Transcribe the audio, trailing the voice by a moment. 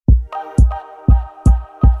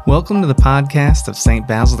Welcome to the podcast of St.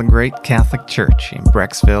 Basil the Great Catholic Church in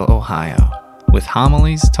Brecksville, Ohio, with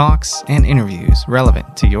homilies, talks, and interviews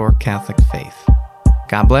relevant to your Catholic faith.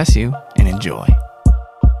 God bless you and enjoy.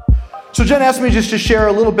 So Jen asked me just to share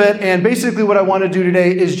a little bit, and basically what I want to do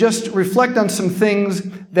today is just reflect on some things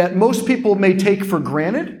that most people may take for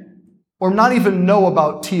granted or not even know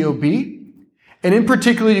about TOB. And in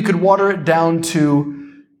particular, you could water it down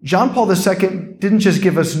to John Paul II didn't just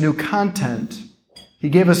give us new content, he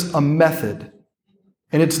gave us a method.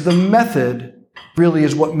 And it's the method really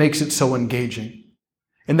is what makes it so engaging.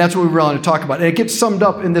 And that's what we really want to talk about. And it gets summed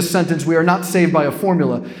up in this sentence, we are not saved by a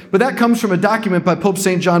formula. But that comes from a document by Pope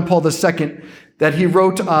St. John Paul II that he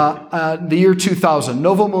wrote the year 2000,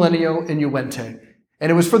 Novo Millennio Inuente.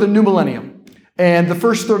 And it was for the new millennium. And the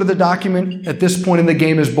first third of the document at this point in the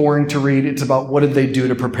game is boring to read. It's about what did they do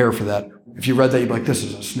to prepare for that. If you read that, you'd be like, this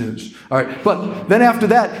is a snooze. All right. But then after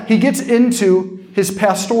that, he gets into his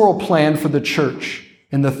pastoral plan for the church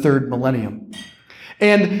in the third millennium.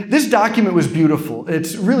 And this document was beautiful.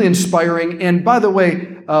 It's really inspiring. And by the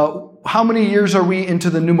way, how many years are we into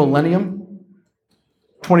the new millennium?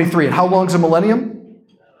 23. And how long is a millennium?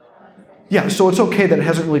 Yeah, so it's okay that it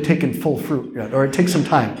hasn't really taken full fruit yet, or it takes some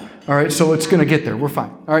time. All right, so it's going to get there. We're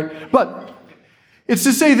fine. All right, but it's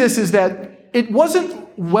to say this is that it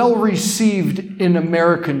wasn't well received in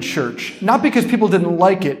American church, not because people didn't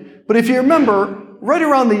like it, but if you remember, right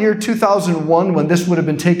around the year 2001, when this would have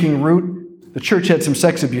been taking root, the church had some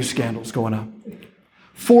sex abuse scandals going on.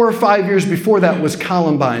 4 or 5 years before that was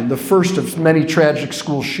Columbine, the first of many tragic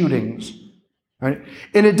school shootings. Right?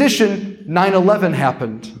 In addition, 9/11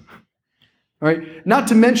 happened. Right? Not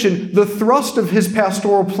to mention, the thrust of his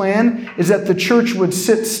pastoral plan is that the church would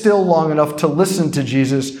sit still long enough to listen to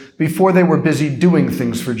Jesus before they were busy doing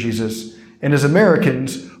things for Jesus. And as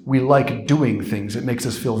Americans, we like doing things. It makes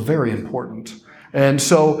us feel very important. And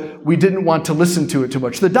so we didn't want to listen to it too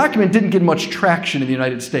much. The document didn't get much traction in the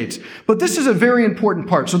United States. But this is a very important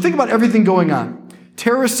part. So think about everything going on.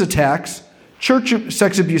 Terrorist attacks, church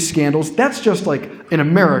sex abuse scandals, that's just like in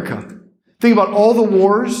America. Think about all the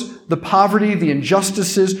wars, the poverty, the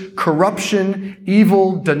injustices, corruption,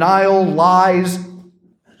 evil, denial, lies.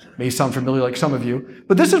 May sound familiar like some of you.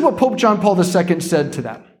 But this is what Pope John Paul II said to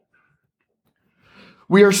that.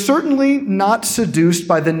 We are certainly not seduced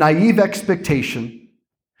by the naive expectation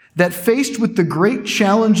that faced with the great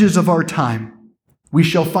challenges of our time, we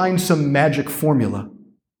shall find some magic formula.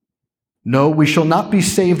 No, we shall not be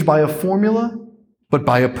saved by a formula, but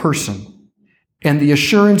by a person. And the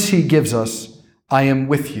assurance he gives us, I am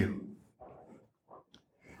with you.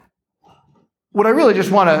 What I really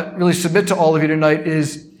just want to really submit to all of you tonight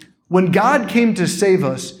is when God came to save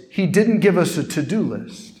us, he didn't give us a to-do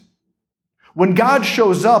list. When God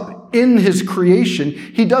shows up in his creation,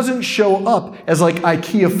 he doesn't show up as like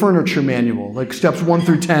IKEA furniture manual, like steps 1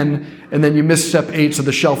 through 10, and then you miss step 8, so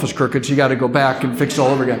the shelf is crooked, so you got to go back and fix it all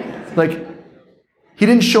over again. Like, he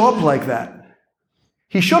didn't show up like that.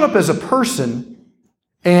 He showed up as a person,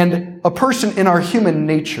 and a person in our human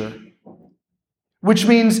nature, which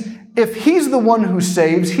means if he's the one who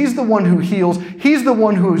saves, he's the one who heals, he's the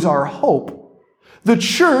one who's our hope, the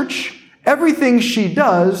church, everything she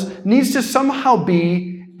does needs to somehow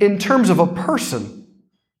be in terms of a person,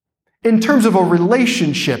 in terms of a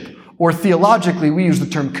relationship, or theologically we use the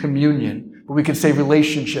term communion, but we could say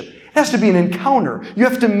relationship. It has to be an encounter. You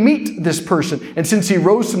have to meet this person. And since he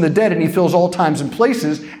rose from the dead and he fills all times and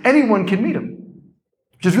places, anyone can meet him,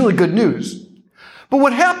 which is really good news. But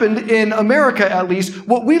what happened in America, at least,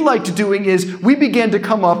 what we liked doing is we began to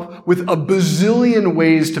come up with a bazillion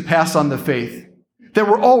ways to pass on the faith that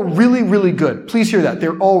were all really, really good. Please hear that.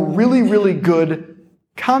 They're all really, really good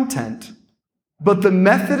content. But the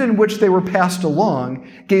method in which they were passed along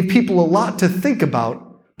gave people a lot to think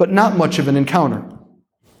about, but not much of an encounter.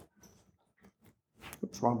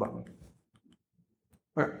 Oops, wrong button.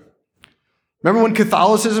 All right. Remember when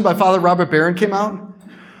Catholicism by Father Robert Barron came out?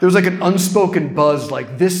 There was like an unspoken buzz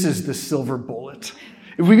like, this is the silver bullet.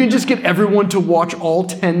 If we can just get everyone to watch all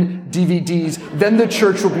 10 DVDs, then the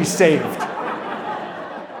church will be saved.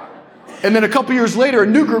 And then a couple years later, a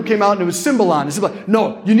new group came out and it was Symbolon. It's like,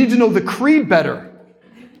 no, you need to know the creed better.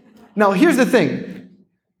 Now, here's the thing.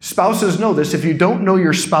 Spouses know this. If you don't know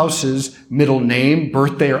your spouse's middle name,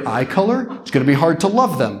 birthday, or eye color, it's going to be hard to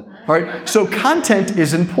love them. All right? So content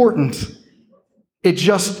is important. It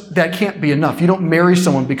just, that can't be enough. You don't marry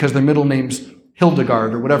someone because their middle name's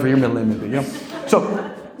Hildegard or whatever your middle name may be. You know?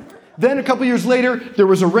 So then a couple years later, there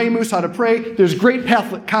was a Remus, How to Pray. There's great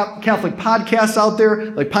Catholic podcasts out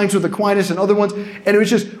there, like Pints with Aquinas and other ones. And it was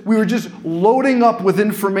just, we were just loading up with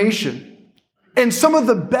information. and some of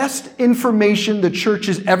the best information the church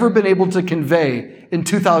has ever been able to convey in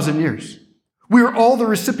 2,000 years. We are all the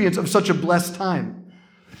recipients of such a blessed time.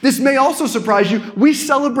 This may also surprise you. We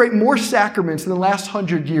celebrate more sacraments in the last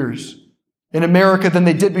 100 years in America than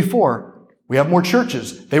they did before. We have more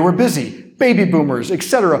churches. They were busy. Baby boomers,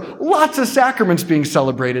 etc. Lots of sacraments being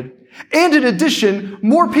celebrated. And in addition,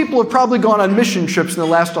 more people have probably gone on mission trips in the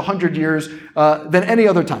last 100 years than any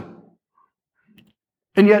other time.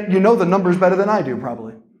 And yet, you know the numbers better than I do,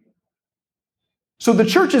 probably. So the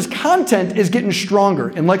church's content is getting stronger.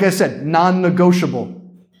 And like I said,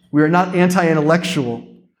 non-negotiable. We are not anti-intellectual.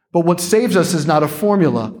 But what saves us is not a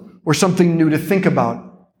formula or something new to think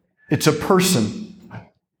about. It's a person.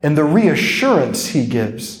 And the reassurance he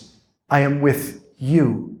gives, I am with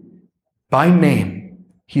you. By name,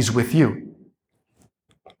 he's with you.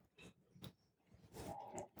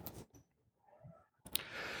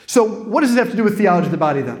 So what does it have to do with theology of the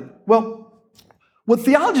body then? Well, what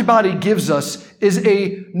theology of the body gives us is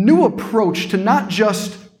a new approach to not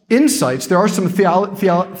just insights. There are some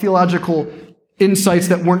theological insights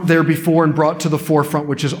that weren't there before and brought to the forefront,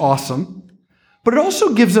 which is awesome. But it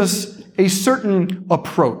also gives us a certain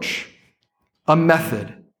approach, a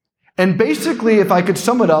method. And basically, if I could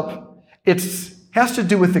sum it up, it has to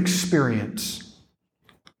do with experience.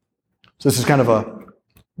 So this is kind of a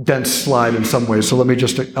dense slide in some ways, so let me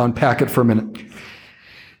just unpack it for a minute.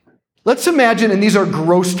 Let's imagine, and these are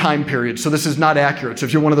gross time periods, so this is not accurate. So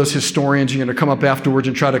if you're one of those historians, you're going to come up afterwards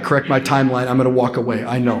and try to correct my timeline, I'm going to walk away.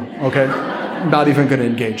 I know, okay? I'm not even going to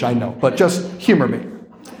engage, I know. But just humor me.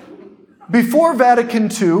 Before Vatican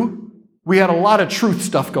II, we had a lot of truth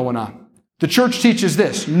stuff going on. The church teaches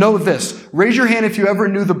this, know this. Raise your hand if you ever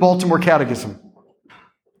knew the Baltimore Catechism.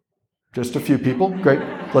 Just a few people. Great.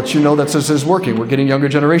 Lets you know that this is working. We're getting younger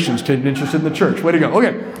generations interested in the church. Way to go.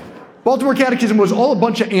 Okay. Baltimore Catechism was all a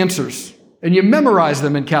bunch of answers, and you memorize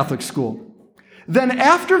them in Catholic school. Then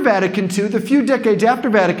after Vatican II, the few decades after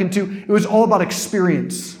Vatican II, it was all about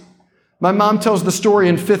experience. My mom tells the story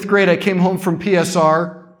in 5th grade. I came home from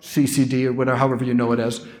PSR, CCD, or whatever, however you know it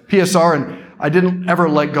as, PSR, and I didn't ever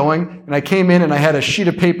like going. And I came in and I had a sheet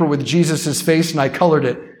of paper with Jesus' face, and I colored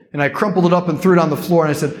it. And I crumpled it up and threw it on the floor, and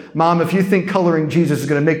I said, Mom, if you think coloring Jesus is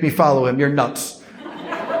going to make me follow him, you're nuts.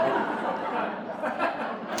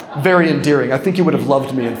 Very endearing. I think you would have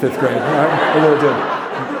loved me in 5th grade. Right? I really did.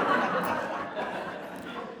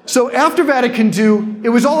 So after Vatican II, it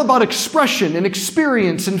was all about expression and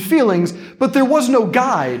experience and feelings, but there was no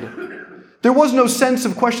guide. There was no sense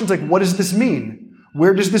of questions like, what does this mean?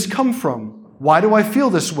 Where does this come from? Why do I feel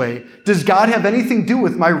this way? Does God have anything to do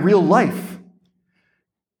with my real life?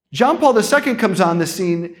 John Paul II comes on the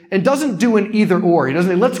scene and doesn't do an either or. He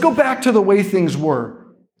doesn't say, let's go back to the way things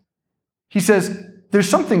were. He says, there's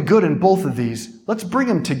something good in both of these. Let's bring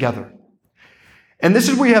them together. And this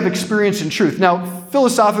is where you have experience and truth. Now,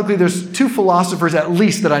 philosophically, there's 2 philosophers at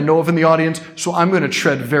least that I know of in the audience, so I'm going to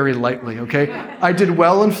tread very lightly, okay? I did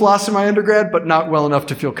well in philosophy in my undergrad, but not well enough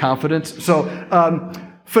to feel confident. So,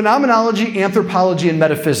 phenomenology, anthropology, and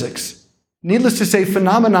metaphysics. Needless to say,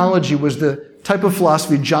 phenomenology was the type of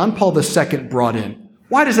philosophy John Paul II brought in.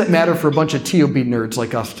 Why does that matter for a bunch of TOB nerds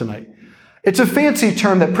like us tonight? It's a fancy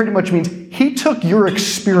term that pretty much means he took your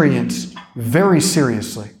experience very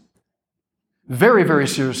seriously. Very, very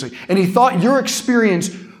seriously. And he thought your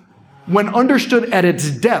experience, when understood at its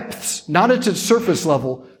depths, not at its surface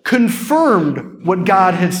level, confirmed what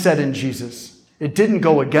God had said in Jesus. It didn't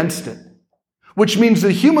go against it. Which means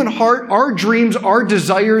the human heart, our dreams, our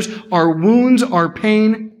desires, our wounds, our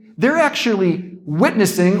pain, they're actually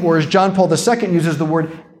witnessing, or as John Paul II uses the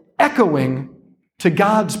word, echoing to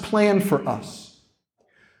God's plan for us.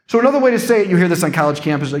 So another way to say it, you hear this on college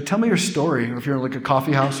campuses, like, tell me your story, or if you're in like a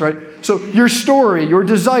coffee house, right? So your story, your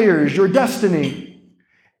desires, your destiny.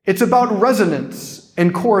 It's about resonance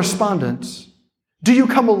and correspondence. Do you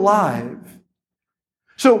come alive?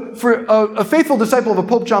 So for a faithful disciple of a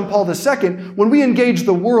Pope John Paul II, when we engage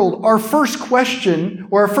the world, our first question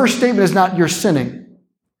or our first statement is not, you're sinning.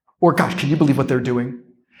 Or, gosh, can you believe what they're doing?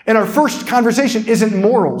 And our first conversation isn't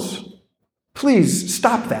morals. Please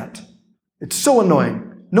stop that. It's so annoying.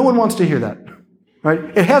 No one wants to hear that, right?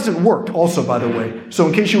 It hasn't worked also, by the way. So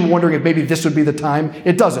in case you were wondering if maybe this would be the time,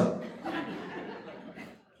 it doesn't.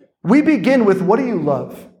 We begin with, what do you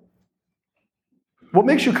love? What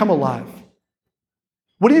makes you come alive?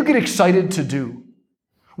 What do you get excited to do?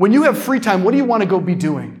 When you have free time, what do you want to go be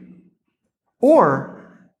doing? Or,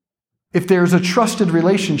 if there's a trusted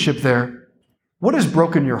relationship there, what has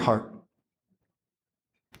broken your heart?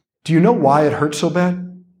 Do you know why it hurt so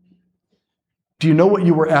bad? Do you know what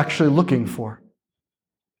you were actually looking for?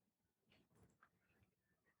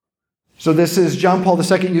 So this is, John Paul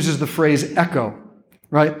II uses the phrase echo,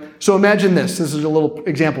 right? So imagine this. This is a little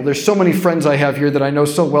example. There's so many friends I have here that I know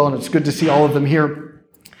so well, and it's good to see all of them here.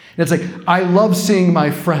 And it's like, I love seeing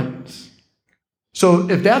my friends. So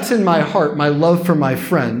if that's in my heart, my love for my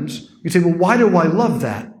friends, you say, well, why do I love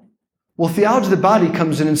that? Well, theology of the body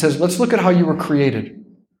comes in and says, let's look at how you were created.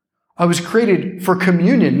 I was created for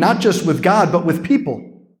communion, not just with God, but with people.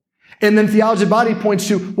 And then theology of the body points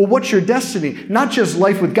to, well, what's your destiny? Not just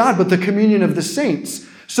life with God, but the communion of the saints.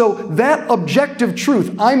 So that objective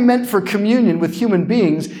truth, I'm meant for communion with human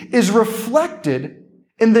beings, is reflected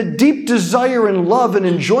in the deep desire and love and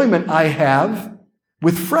enjoyment I have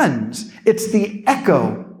with friends. It's the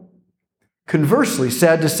echo. Conversely,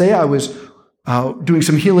 sad to say, I was doing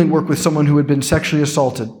some healing work with someone who had been sexually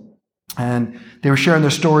assaulted. And they were sharing their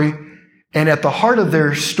story. And at the heart of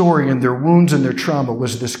their story and their wounds and their trauma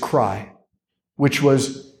was this cry, which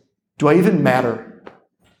was, do I even matter?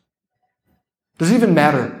 Does it even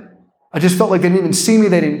matter? I just felt like they didn't even see me,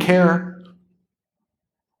 they didn't care.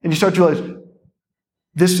 And you start to realize,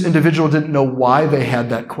 this individual didn't know why they had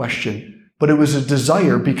that question, but it was a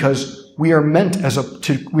desire because we are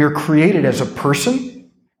we are created as a person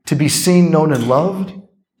to be seen, known, and loved,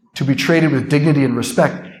 to be treated with dignity and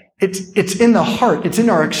respect. It's in the heart. It's in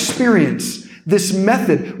our experience. This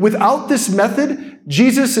method. Without this method,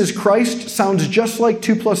 Jesus as Christ sounds just like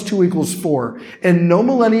 2 + 2 = 4. And no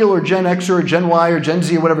millennial or Gen X or Gen Y or Gen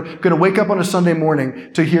Z or whatever going to wake up on a Sunday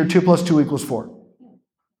morning to hear 2 + 2 = 4.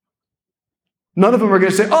 None of them are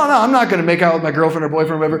going to say, oh, no, I'm not going to make out with my girlfriend or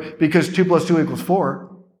boyfriend or whatever because 2 + 2 =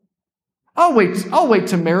 4. I'll wait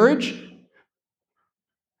to marriage.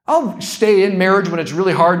 I'll stay in marriage when it's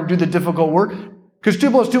really hard and do the difficult work. Because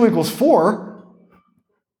 2 + 2 = 4.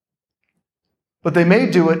 But they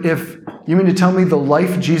may do it if, you mean to tell me the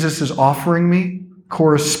life Jesus is offering me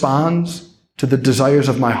corresponds to the desires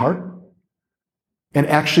of my heart and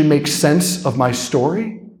actually makes sense of my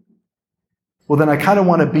story? Well, then I kind of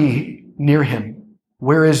want to be near him.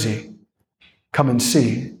 Where is he? Come and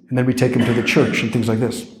see. And then we take him to the church and things like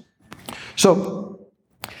this. So,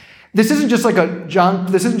 this isn't just a John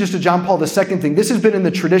Paul II thing. This has been in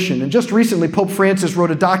the tradition. And just recently, Pope Francis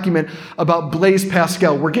wrote a document about Blaise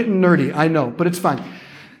Pascal. We're getting nerdy, I know, but it's fine.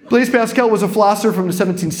 Blaise Pascal was a philosopher from the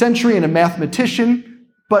 17th century and a mathematician,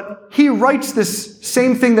 but he writes this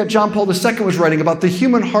same thing that John Paul II was writing about the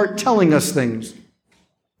human heart telling us things.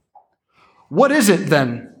 What is it,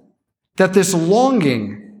 then, that this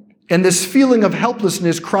longing and this feeling of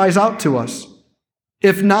helplessness cries out to us?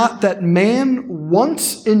 If not that man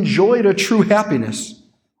once enjoyed a true happiness,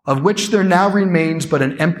 of which there now remains but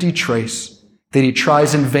an empty trace, that he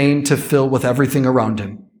tries in vain to fill with everything around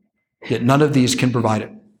him. Yet none of these can provide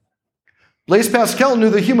it. Blaise Pascal knew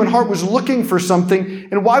the human heart was looking for something,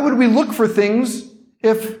 and why would we look for things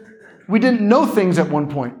if we didn't know things at one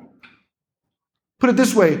point? Put it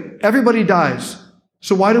this way, everybody dies.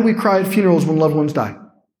 So why do we cry at funerals when loved ones die?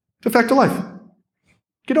 It's a fact of life.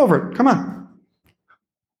 Get over it. Come on.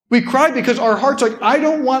 We cry because our heart's like, I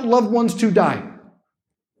don't want loved ones to die.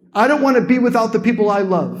 I don't want to be without the people I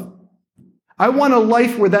love. I want a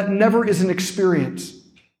life where that never is an experience.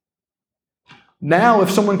 Now,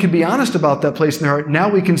 if someone can be honest about that place in their heart, now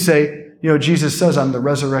we can say, Jesus says, I'm the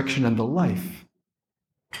resurrection and the life.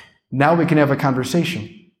 Now we can have a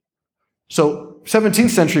conversation. So 17th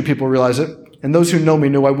century people realize it, and those who know me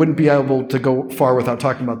knew I wouldn't be able to go far without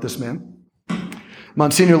talking about this man.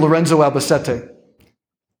 Monsignor Lorenzo Albacete.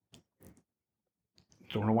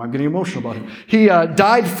 Don't know why I'm getting emotional about him. He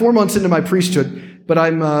died 4 months into my priesthood, but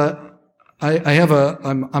I'm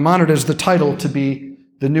honored as the title to be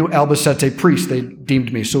the new Albacete priest. They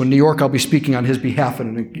deemed me. So in New York, I'll be speaking on his behalf at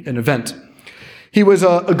an event. He was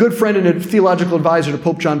a good friend and a theological advisor to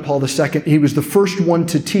Pope John Paul II. He was the first one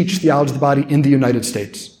to teach theology of the body in the United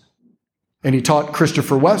States. And he taught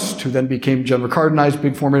Christopher West, who then became General Cardinals,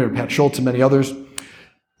 big former, and Pat Schultz, and many others.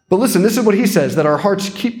 But listen, this is what he says, that our hearts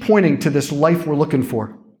keep pointing to this life we're looking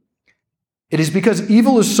for. It is because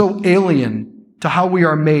evil is so alien to how we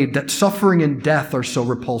are made that suffering and death are so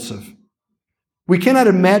repulsive. We cannot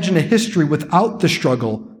imagine a history without the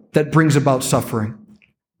struggle that brings about suffering.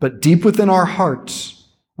 But deep within our hearts,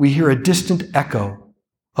 we hear a distant echo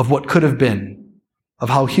of what could have been, of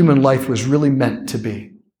how human life was really meant to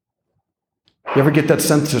be. You ever get that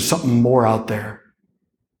sense there's something more out there?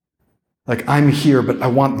 Like, I'm here, but I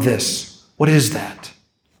want this. What is that?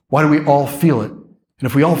 Why do we all feel it? And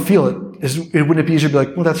if we all feel it, wouldn't it be easier to be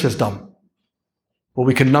like, well, that's just dumb. Well,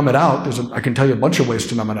 we can numb it out. I can tell you a bunch of ways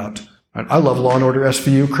to numb it out. Right? I love Law & Order,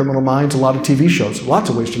 SVU, Criminal Minds, a lot of TV shows. Lots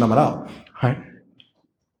of ways to numb it out. Right?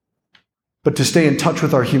 But to stay in touch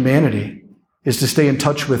with our humanity is to stay in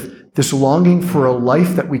touch with this longing for a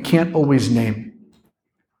life that we can't always name.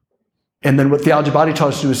 And then what Theology of the Body taught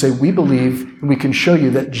us to do is say, we believe and we can show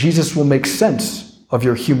you that Jesus will make sense of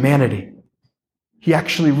your humanity. He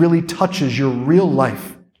actually really touches your real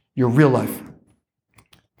life,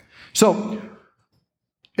 So,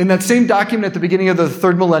 in that same document at the beginning of the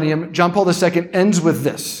third millennium, John Paul II ends with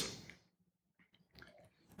this: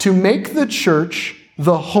 to make the church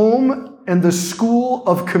the home and the school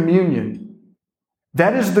of communion,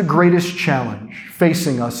 that is the greatest challenge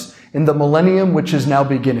facing us in the millennium which is now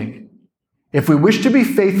beginning. If we wish to be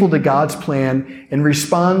faithful to God's plan and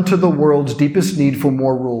respond to the world's deepest need for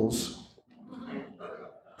more rules.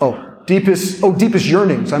 Deepest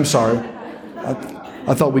yearnings, I'm sorry.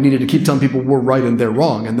 I thought we needed to keep telling people we're right and they're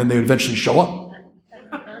wrong, and then they would eventually show up.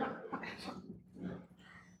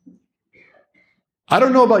 I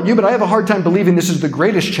don't know about you, but I have a hard time believing this is the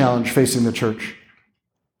greatest challenge facing the church.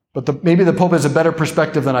 But maybe the Pope has a better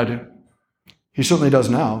perspective than I do. He certainly does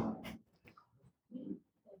now.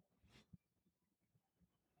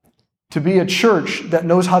 To be a church that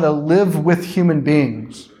knows how to live with human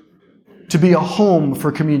beings. To be a home for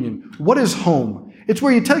communion. What is home? It's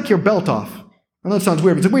where you take your belt off. I know it sounds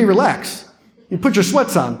weird, but it's where you relax. You put your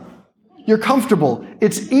sweats on. You're comfortable.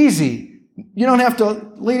 It's easy. You don't have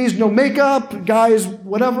to, ladies, no makeup, guys,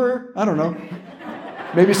 whatever. I don't know.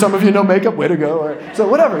 Maybe some of you know makeup. Way to go. So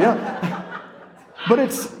whatever, yeah.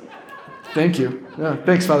 But thank you. Yeah,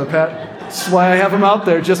 thanks, Father Pat. That's why I have him out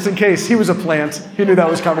there, just in case. He was a plant. He knew that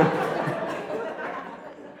was coming.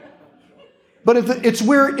 But it's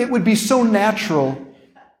where it would be so natural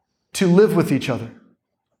to live with each other.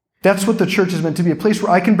 That's what the church is meant to be, a place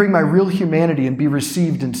where I can bring my real humanity and be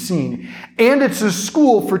received and seen. And it's a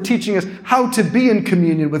school for teaching us how to be in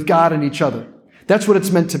communion with God and each other. That's what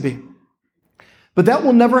it's meant to be. But that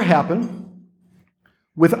will never happen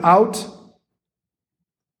without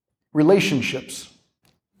relationships.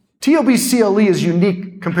 TOBCLE is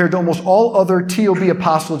unique compared to almost all other TOB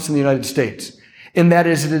apostolates in the United States, in that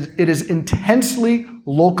it is intensely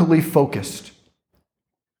locally focused.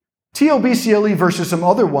 TOBCLE versus some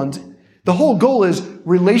other ones, the whole goal is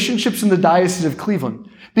relationships in the Diocese of Cleveland.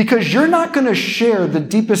 Because you're not going to share the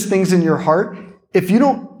deepest things in your heart if you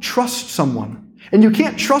don't trust someone. And you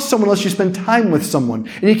can't trust someone unless you spend time with someone.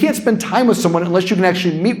 And you can't spend time with someone unless you can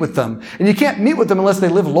actually meet with them. And you can't meet with them unless they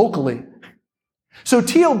live locally. So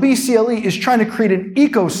TOBCLE is trying to create an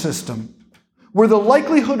ecosystem where the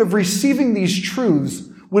likelihood of receiving these truths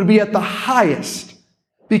would be at the highest,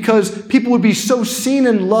 because people would be so seen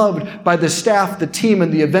and loved by the staff, the team,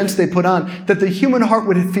 and the events they put on, that the human heart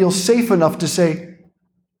would feel safe enough to say,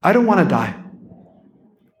 I don't want to die.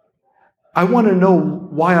 I want to know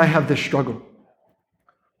why I have this struggle.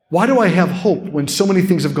 Why do I have hope when so many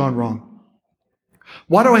things have gone wrong?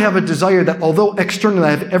 Why do I have a desire that although externally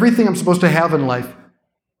I have everything I'm supposed to have in life,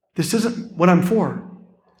 this isn't what I'm for?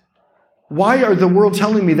 Why are the world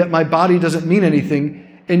telling me that my body doesn't mean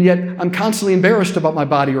anything, and yet I'm constantly embarrassed about my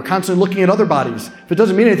body or constantly looking at other bodies? If it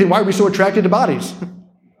doesn't mean anything, why are we so attracted to bodies?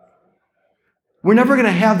 We're never going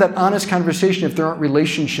to have that honest conversation if there aren't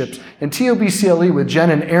relationships. And TOBCLE with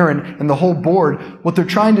Jen and Aaron and the whole board, what they're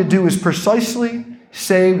trying to do is precisely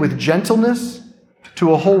say with gentleness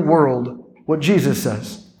to a whole world what Jesus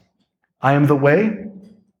says. I am the way,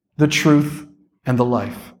 the truth, and the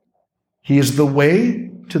life. He is the way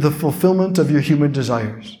to the fulfillment of your human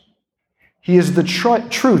desires. He is the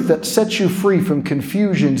truth that sets you free from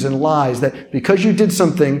confusions and lies that because you did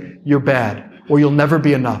something, you're bad or you'll never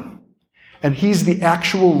be enough. And He's the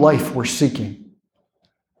actual life we're seeking.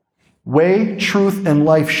 Way, truth, and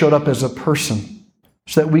life showed up as a person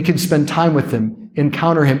so that we can spend time with Him,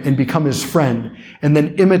 encounter Him, and become His friend, and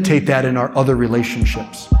then imitate that in our other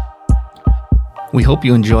relationships. We hope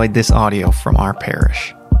you enjoyed this audio from our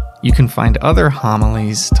parish. You can find other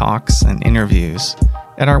homilies, talks, and interviews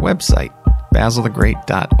at our website,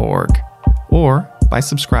 basilthegreat.org, or by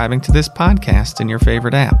subscribing to this podcast in your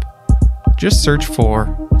favorite app. Just search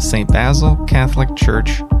for St. Basil Catholic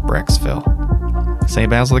Church, Brecksville. St.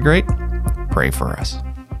 Basil the Great, pray for us.